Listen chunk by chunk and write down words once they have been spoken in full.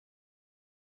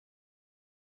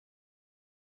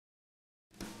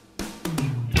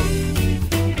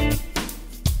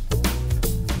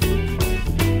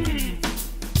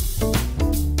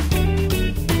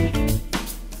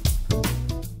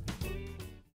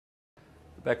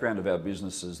The background of our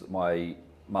business is that my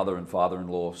mother and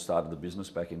father-in-law started the business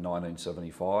back in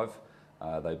 1975.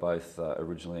 They both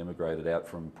originally emigrated out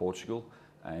from Portugal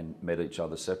and met each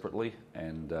other separately,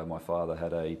 and my father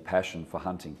had a passion for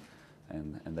hunting,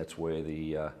 and that's where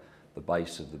the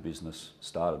base of the business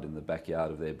started, in the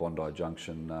backyard of their Bondi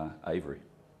Junction aviary.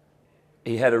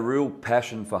 He had a real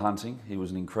passion for hunting. He was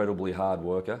an incredibly hard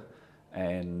worker,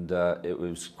 and it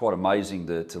was quite amazing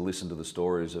to listen to the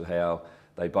stories of how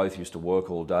they both used to work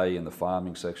all day in the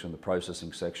farming section, the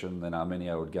processing section. Then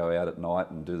Armenio would go out at night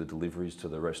and do the deliveries to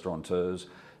the restaurateurs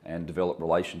and develop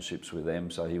relationships with them.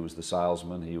 So he was the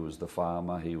salesman, he was the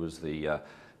farmer, he was the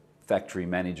factory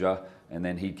manager, and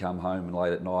then he'd come home and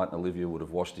late at night and Olivia would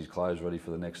have washed his clothes ready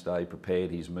for the next day,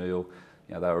 prepared his meal.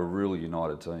 You know, they were a really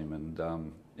united team,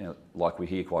 and you know, like we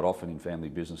hear quite often in family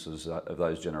businesses of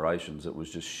those generations, it was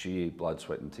just sheer blood,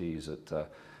 sweat and tears that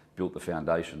built the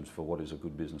foundations for what is a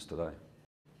good business today.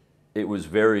 It was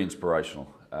very inspirational,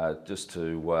 just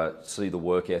to see the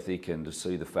work ethic and to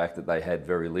see the fact that they had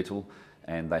very little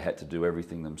and they had to do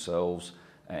everything themselves,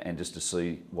 and just to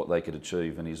see what they could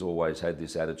achieve. And he's always had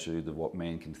this attitude of what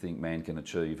man can think, man can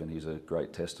achieve, and he's a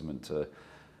great testament to,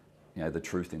 you know, the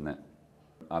truth in that.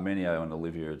 Armenio and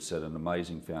Olivia had set an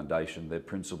amazing foundation. Their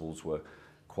principles were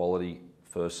quality,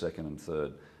 first, second and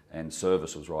third, and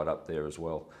service was right up there as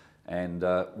well. And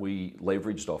we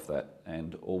leveraged off that,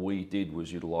 and all we did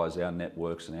was utilise our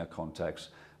networks and our contacts,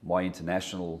 my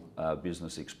international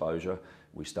business exposure.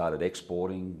 We started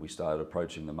exporting, we started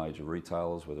approaching the major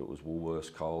retailers, whether it was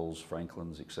Woolworths, Coles,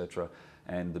 Franklin's, etc.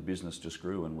 And the business just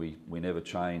grew, and we never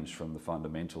changed from the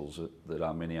fundamentals that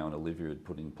Armenio and Olivia had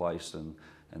put in place, and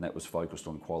that was focused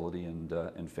on quality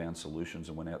and found solutions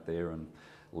and went out there and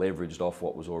leveraged off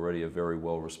what was already a very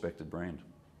well-respected brand.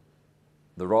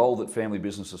 The role that Family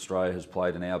Business Australia has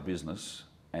played in our business,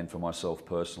 and for myself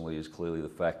personally, is clearly the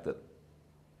fact that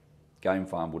Game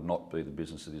Farm would not be the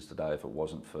business it is today if it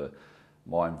wasn't for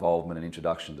my involvement and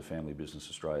introduction to Family Business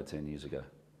Australia 10 years ago.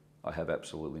 I have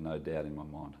absolutely no doubt in my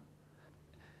mind.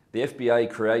 The FBA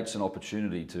creates an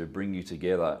opportunity to bring you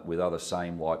together with other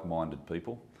same like-minded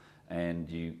people, and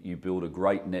you build a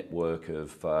great network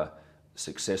of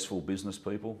successful business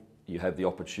people. You have the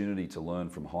opportunity to learn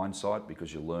from hindsight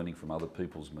because you're learning from other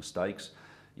people's mistakes.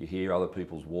 You hear other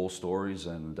people's war stories,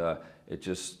 and it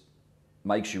just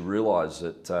makes you realise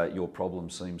that your problem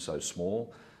seems so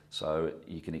small. So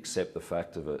you can accept the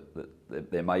fact of it, that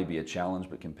there may be a challenge,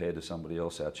 but compared to somebody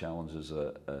else, our challenges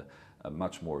are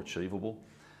much more achievable.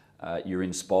 You're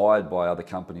inspired by other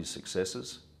companies'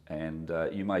 successes, and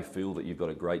you may feel that you've got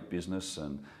a great business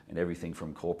and everything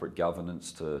from corporate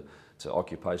governance to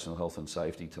occupational health and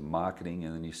safety to marketing,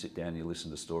 and then you sit down and you listen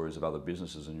to stories of other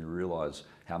businesses and you realise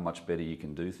how much better you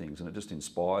can do things, and it just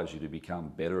inspires you to become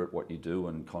better at what you do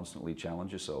and constantly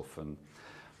challenge yourself. And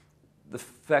the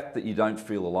fact that you don't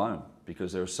feel alone,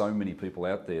 because there are so many people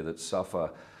out there that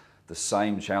suffer the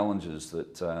same challenges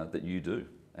that you do,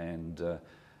 and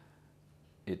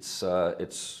it's hard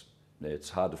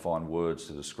to find words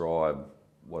to describe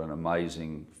what an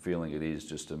amazing feeling it is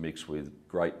just to mix with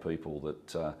great people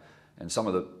that and some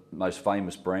of the most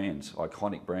famous brands,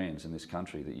 iconic brands in this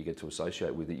country that you get to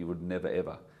associate with, that you would never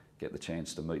ever get the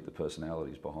chance to meet the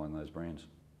personalities behind those brands.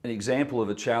 An example of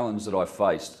a challenge that I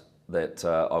faced that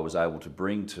I was able to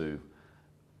bring to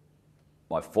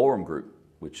my forum group,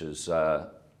 which is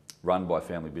run by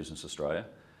Family Business Australia.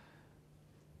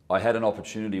 I had an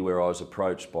opportunity where I was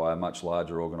approached by a much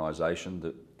larger organisation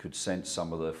that could sense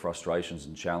some of the frustrations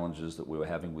and challenges that we were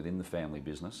having within the family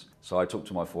business. So I took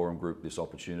to my forum group this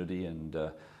opportunity, and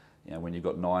you know, when you've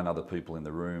got 9 other people in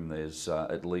the room, there's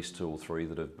at least 2 or 3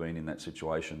 that have been in that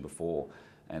situation before.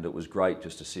 And it was great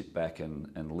just to sit back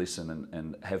and listen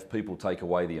and have people take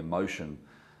away the emotion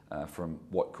from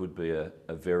what could be a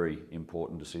very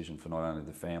important decision for not only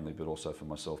the family but also for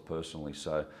myself personally.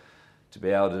 So to be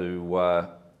able to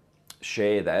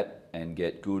share that and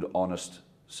get good, honest,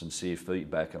 sincere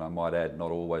feedback, and I might add, not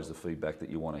always the feedback that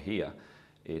you want to hear,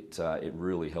 it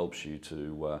really helps you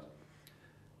to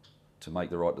make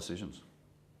the right decisions.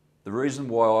 The reason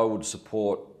why I would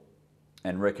support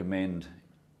and recommend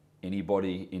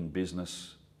anybody in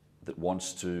business that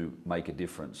wants to make a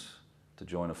difference to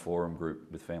join a forum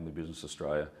group with Family Business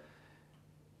Australia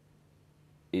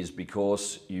is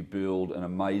because you build an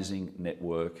amazing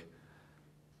network,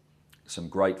 some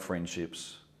great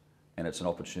friendships, and it's an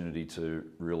opportunity to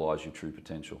realise your true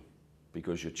potential,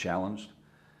 because you're challenged,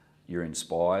 you're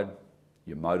inspired,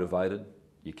 you're motivated,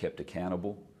 you're kept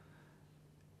accountable,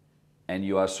 and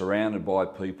you are surrounded by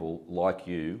people like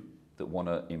you that want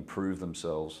to improve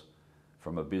themselves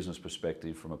from a business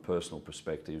perspective, from a personal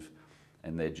perspective,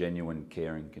 and they're genuine,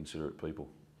 caring, considerate people.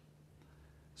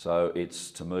 So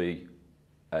it's, to me,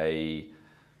 a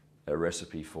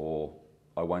recipe for,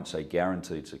 I won't say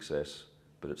guaranteed success,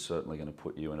 but it's certainly going to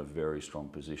put you in a very strong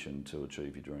position to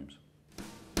achieve your dreams.